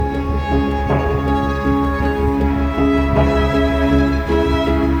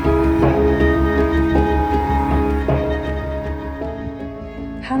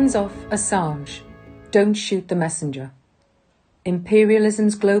Assange, don't shoot the messenger.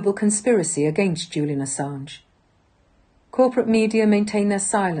 Imperialism's global conspiracy against Julian Assange. Corporate media maintain their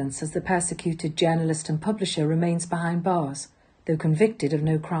silence as the persecuted journalist and publisher remains behind bars, though convicted of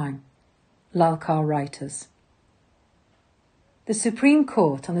no crime. Lalkar writers. The Supreme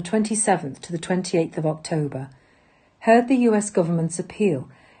Court on the 27th to the 28th of October heard the US government's appeal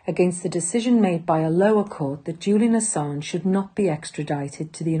against the decision made by a lower court that Julian Assange should not be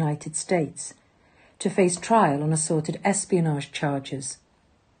extradited to the United States to face trial on assorted espionage charges.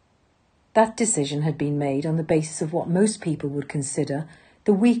 That decision had been made on the basis of what most people would consider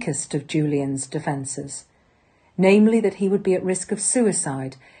the weakest of Julian's defences, namely that he would be at risk of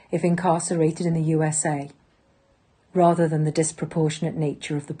suicide if incarcerated in the USA, rather than the disproportionate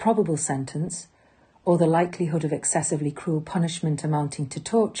nature of the probable sentence, or the likelihood of excessively cruel punishment amounting to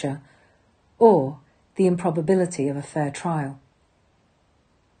torture, or the improbability of a fair trial.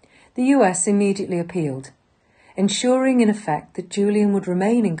 The US immediately appealed, ensuring in effect that Julian would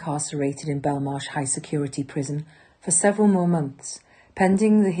remain incarcerated in Belmarsh High Security Prison for several more months,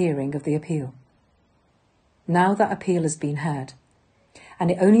 pending the hearing of the appeal. Now that appeal has been heard,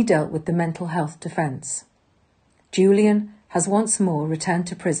 and it only dealt with the mental health defence. Julian has once more returned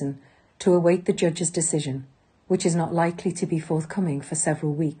to prison to await the judge's decision, which is not likely to be forthcoming for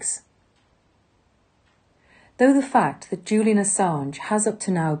several weeks. Though the fact that Julian Assange has up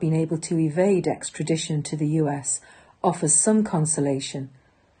to now been able to evade extradition to the US offers some consolation,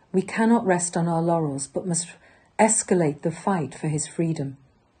 we cannot rest on our laurels but must escalate the fight for his freedom.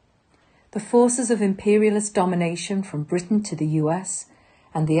 The forces of imperialist domination from Britain to the US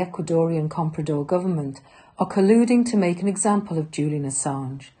and the Ecuadorian Comprador government are colluding to make an example of Julian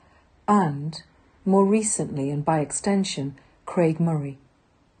Assange and, more recently and by extension, Craig Murray.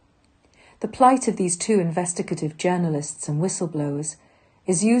 The plight of these two investigative journalists and whistleblowers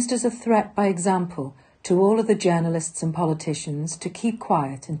is used as a threat by example to all of the journalists and politicians to keep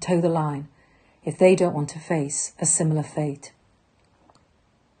quiet and toe the line if they don't want to face a similar fate.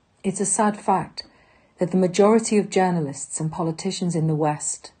 It's a sad fact that the majority of journalists and politicians in the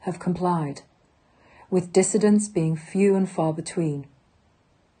West have complied, with dissidents being few and far between.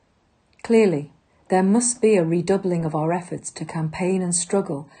 Clearly, there must be a redoubling of our efforts to campaign and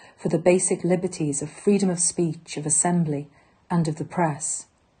struggle for the basic liberties of freedom of speech, of assembly, and of the press.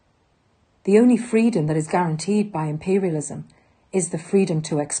 The only freedom that is guaranteed by imperialism is the freedom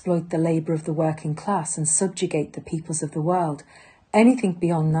to exploit the labour of the working class and subjugate the peoples of the world. Anything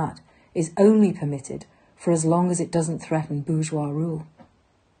beyond that is only permitted for as long as it doesn't threaten bourgeois rule.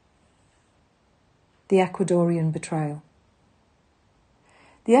 The Ecuadorian betrayal.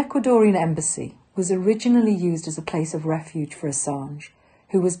 The Ecuadorian embassy was originally used as a place of refuge for Assange,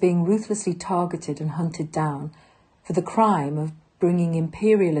 who was being ruthlessly targeted and hunted down for the crime of bringing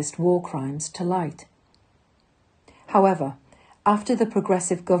imperialist war crimes to light. However, after the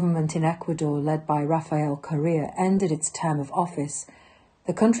progressive government in Ecuador led by Rafael Correa ended its term of office,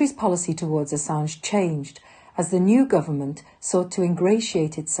 the country's policy towards Assange changed as the new government sought to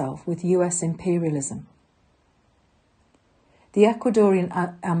ingratiate itself with US imperialism. The Ecuadorian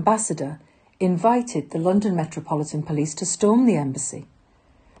ambassador invited the London Metropolitan Police to storm the embassy,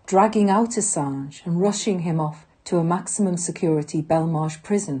 dragging out Assange and rushing him off to a maximum security Belmarsh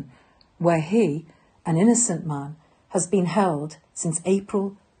prison, where he, an innocent man, has been held since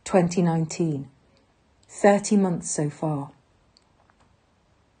April 2019, 30 months so far.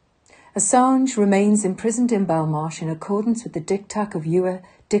 Assange remains imprisoned in Belmarsh in accordance with the diktat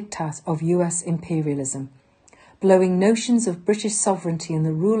of US imperialism, blowing notions of British sovereignty and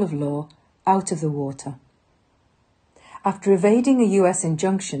the rule of law out of the water. After evading a US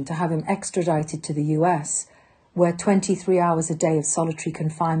injunction to have him extradited to the US, where 23 hours a day of solitary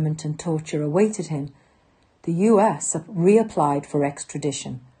confinement and torture awaited him, the US reapplied for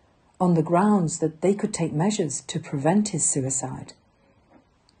extradition on the grounds that they could take measures to prevent his suicide.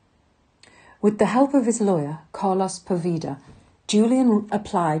 With the help of his lawyer, Carlos Poveda, Julian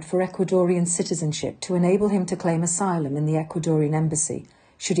applied for Ecuadorian citizenship to enable him to claim asylum in the Ecuadorian embassy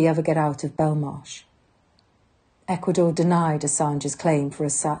should he ever get out of Belmarsh. Ecuador denied Assange's claim for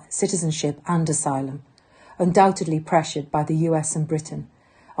citizenship and asylum, undoubtedly pressured by the US and Britain,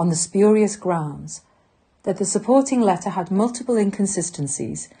 on the spurious grounds that the supporting letter had multiple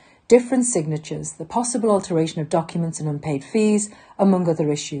inconsistencies, different signatures, the possible alteration of documents and unpaid fees, among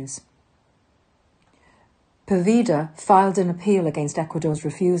other issues. Poveda filed an appeal against Ecuador's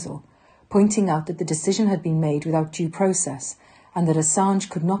refusal, pointing out that the decision had been made without due process and that Assange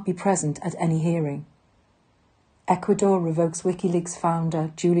could not be present at any hearing. Ecuador revokes WikiLeaks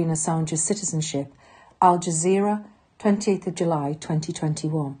founder Julian Assange's citizenship. Al Jazeera, 28th of July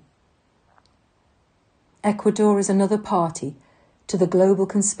 2021. Ecuador is another party to the global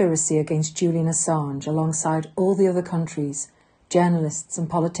conspiracy against Julian Assange alongside all the other countries, journalists and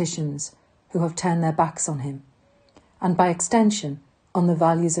politicians who have turned their backs on him, and by extension on the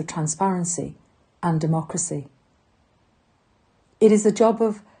values of transparency and democracy. It is the job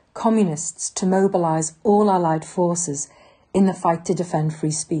of communists to mobilise all allied forces in the fight to defend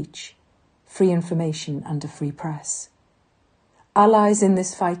free speech, free information and a free press. Allies in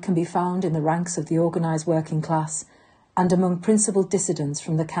this fight can be found in the ranks of the organised working class and among principal dissidents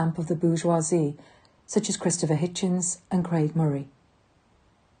from the camp of the bourgeoisie, such as Christopher Hitchens and Craig Murray.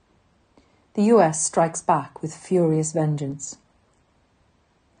 The US strikes back with furious vengeance.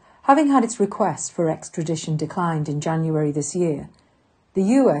 Having had its request for extradition declined in January this year, the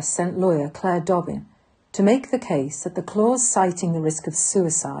US sent lawyer Claire Dobbin to make the case that the clause citing the risk of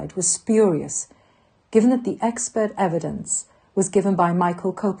suicide was spurious, given that the expert evidence was given by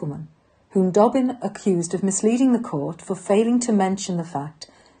Michael Kopelman, whom Dobbin accused of misleading the court for failing to mention the fact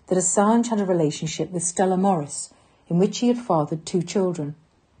that Assange had a relationship with Stella Morris, in which he had fathered 2 children.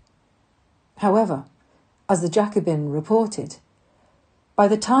 However, as the Jacobin reported, by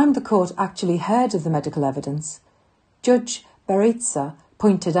the time the court actually heard of the medical evidence, Judge Baraitser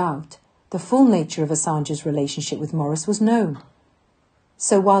pointed out the full nature of Assange's relationship with Morris was known.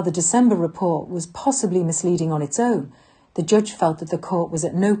 So while the December report was possibly misleading on its own, the judge felt that the court was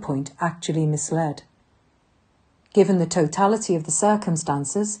at no point actually misled. Given the totality of the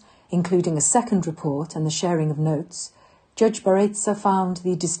circumstances, including a second report and the sharing of notes, Judge Baraitser found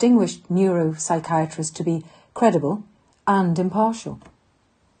the distinguished neuropsychiatrist to be credible and impartial.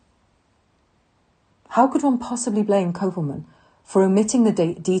 How could one possibly blame Kopelman for omitting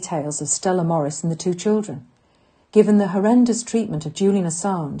the details of Stella Morris and the 2 children, given the horrendous treatment of Julian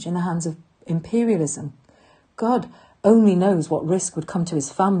Assange in the hands of imperialism? God only knows what risk would come to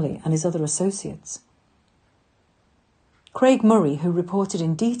his family and his other associates. Craig Murray, who reported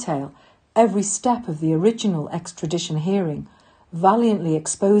in detail every step of the original extradition hearing, valiantly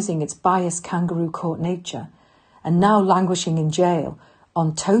exposing its biased kangaroo court nature, and now languishing in jail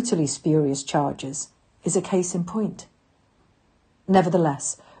on totally spurious charges, is a case in point.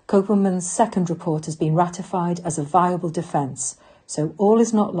 Nevertheless, Kopelman's second report has been ratified as a viable defence, so all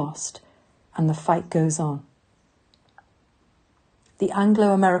is not lost, and the fight goes on. The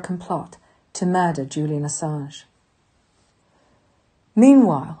Anglo-American plot to murder Julian Assange.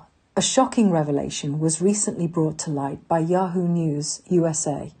 Meanwhile, a shocking revelation was recently brought to light by Yahoo News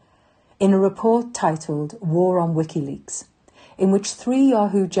USA in a report titled War on WikiLeaks, in which 3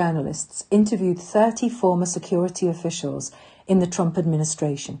 Yahoo journalists interviewed 30 former security officials in the Trump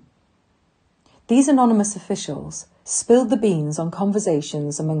administration. These anonymous officials spilled the beans on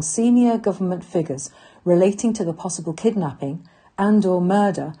conversations among senior government figures relating to the possible kidnapping and/or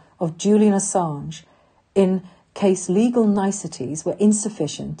murder of Julian Assange in case legal niceties were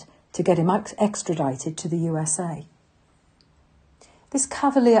insufficient to get him extradited to the USA. This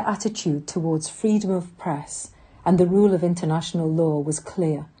cavalier attitude towards freedom of press and the rule of international law was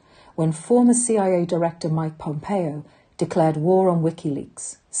clear when former CIA Director Mike Pompeo declared war on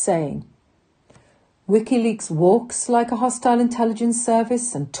WikiLeaks, saying, "WikiLeaks walks like a hostile intelligence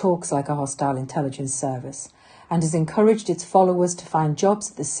service and talks like a hostile intelligence service, and has encouraged its followers to find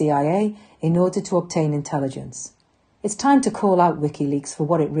jobs at the CIA in order to obtain intelligence. It's time to call out WikiLeaks for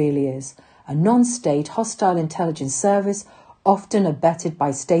what it really is, a non-state hostile intelligence service often abetted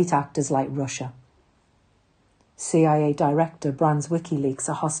by state actors like Russia." CIA Director brands WikiLeaks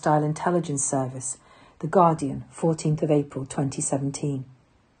a hostile intelligence service. The Guardian, 14th of April 2017.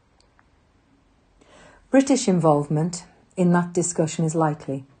 British involvement in that discussion is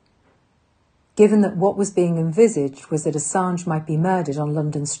likely, given that what was being envisaged was that Assange might be murdered on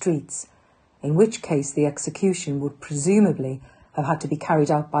London streets, in which case the execution would presumably have had to be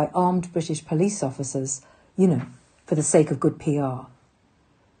carried out by armed British police officers, for the sake of good PR.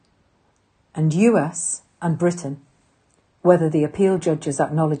 And US and Britain, whether the appeal judges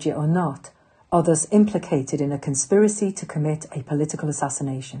acknowledge it or not, are thus implicated in a conspiracy to commit a political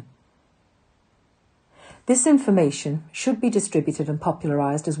assassination. This information should be distributed and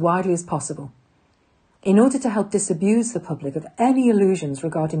popularised as widely as possible, in order to help disabuse the public of any illusions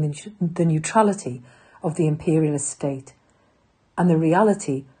regarding the neutrality of the imperialist state and the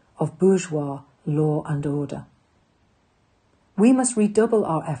reality of bourgeois law and order. We must redouble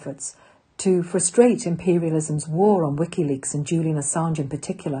our efforts to frustrate imperialism's war on WikiLeaks and Julian Assange in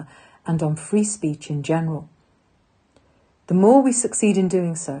particular, and on free speech in general. The more we succeed in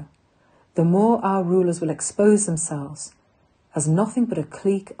doing so, the more our rulers will expose themselves as nothing but a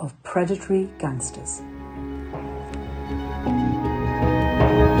clique of predatory gangsters.